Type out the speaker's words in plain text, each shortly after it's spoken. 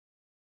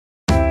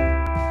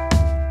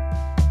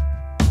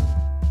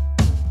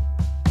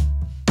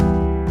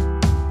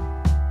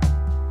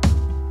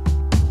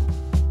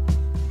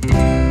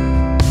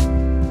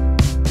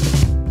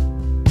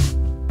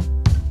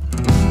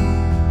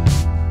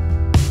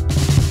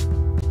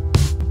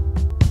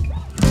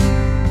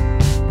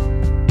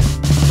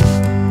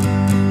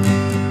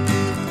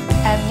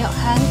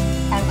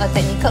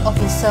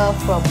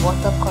officer from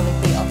Water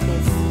Quality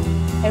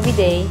Office. Every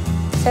day,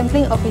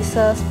 sampling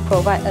officers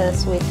provide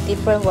us with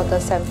different water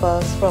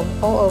samples from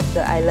all over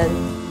the island.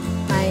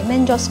 My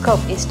main job scope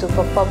is to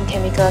perform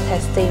chemical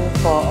testing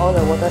for all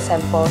the water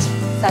samples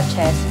such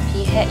as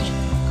pH,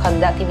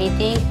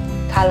 conductivity,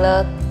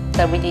 color,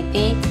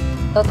 turbidity,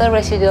 total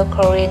residual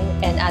chlorine,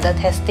 and other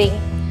testing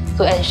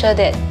to ensure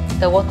that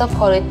the water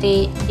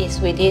quality is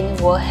within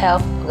World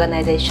Health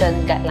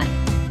Organization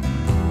guidelines.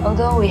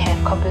 Although we have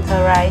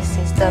computerized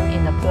system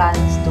in the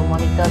plants to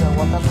monitor the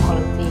water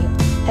quality,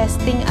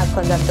 testing are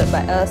conducted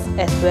by us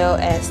as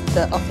well as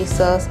the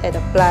officers at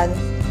the plant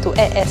to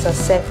act as a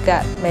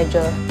safeguard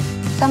measure.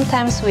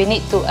 Sometimes we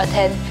need to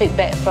attend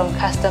feedback from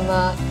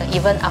customers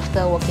even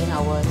after working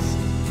hours.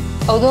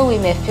 Although we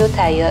may feel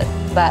tired,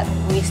 but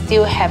we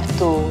still have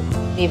to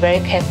be very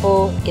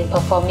careful in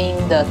performing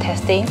the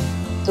testing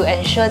to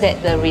ensure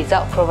that the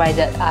results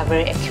provided are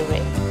very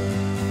accurate.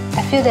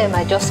 I feel that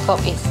my job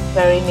scope is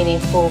very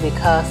meaningful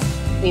because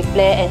we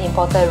play an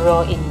important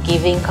role in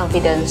giving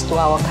confidence to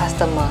our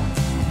customers.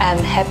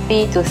 I'm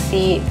happy to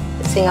see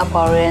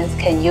Singaporeans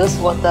can use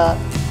water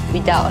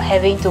without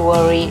having to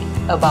worry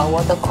about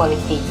water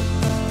quality.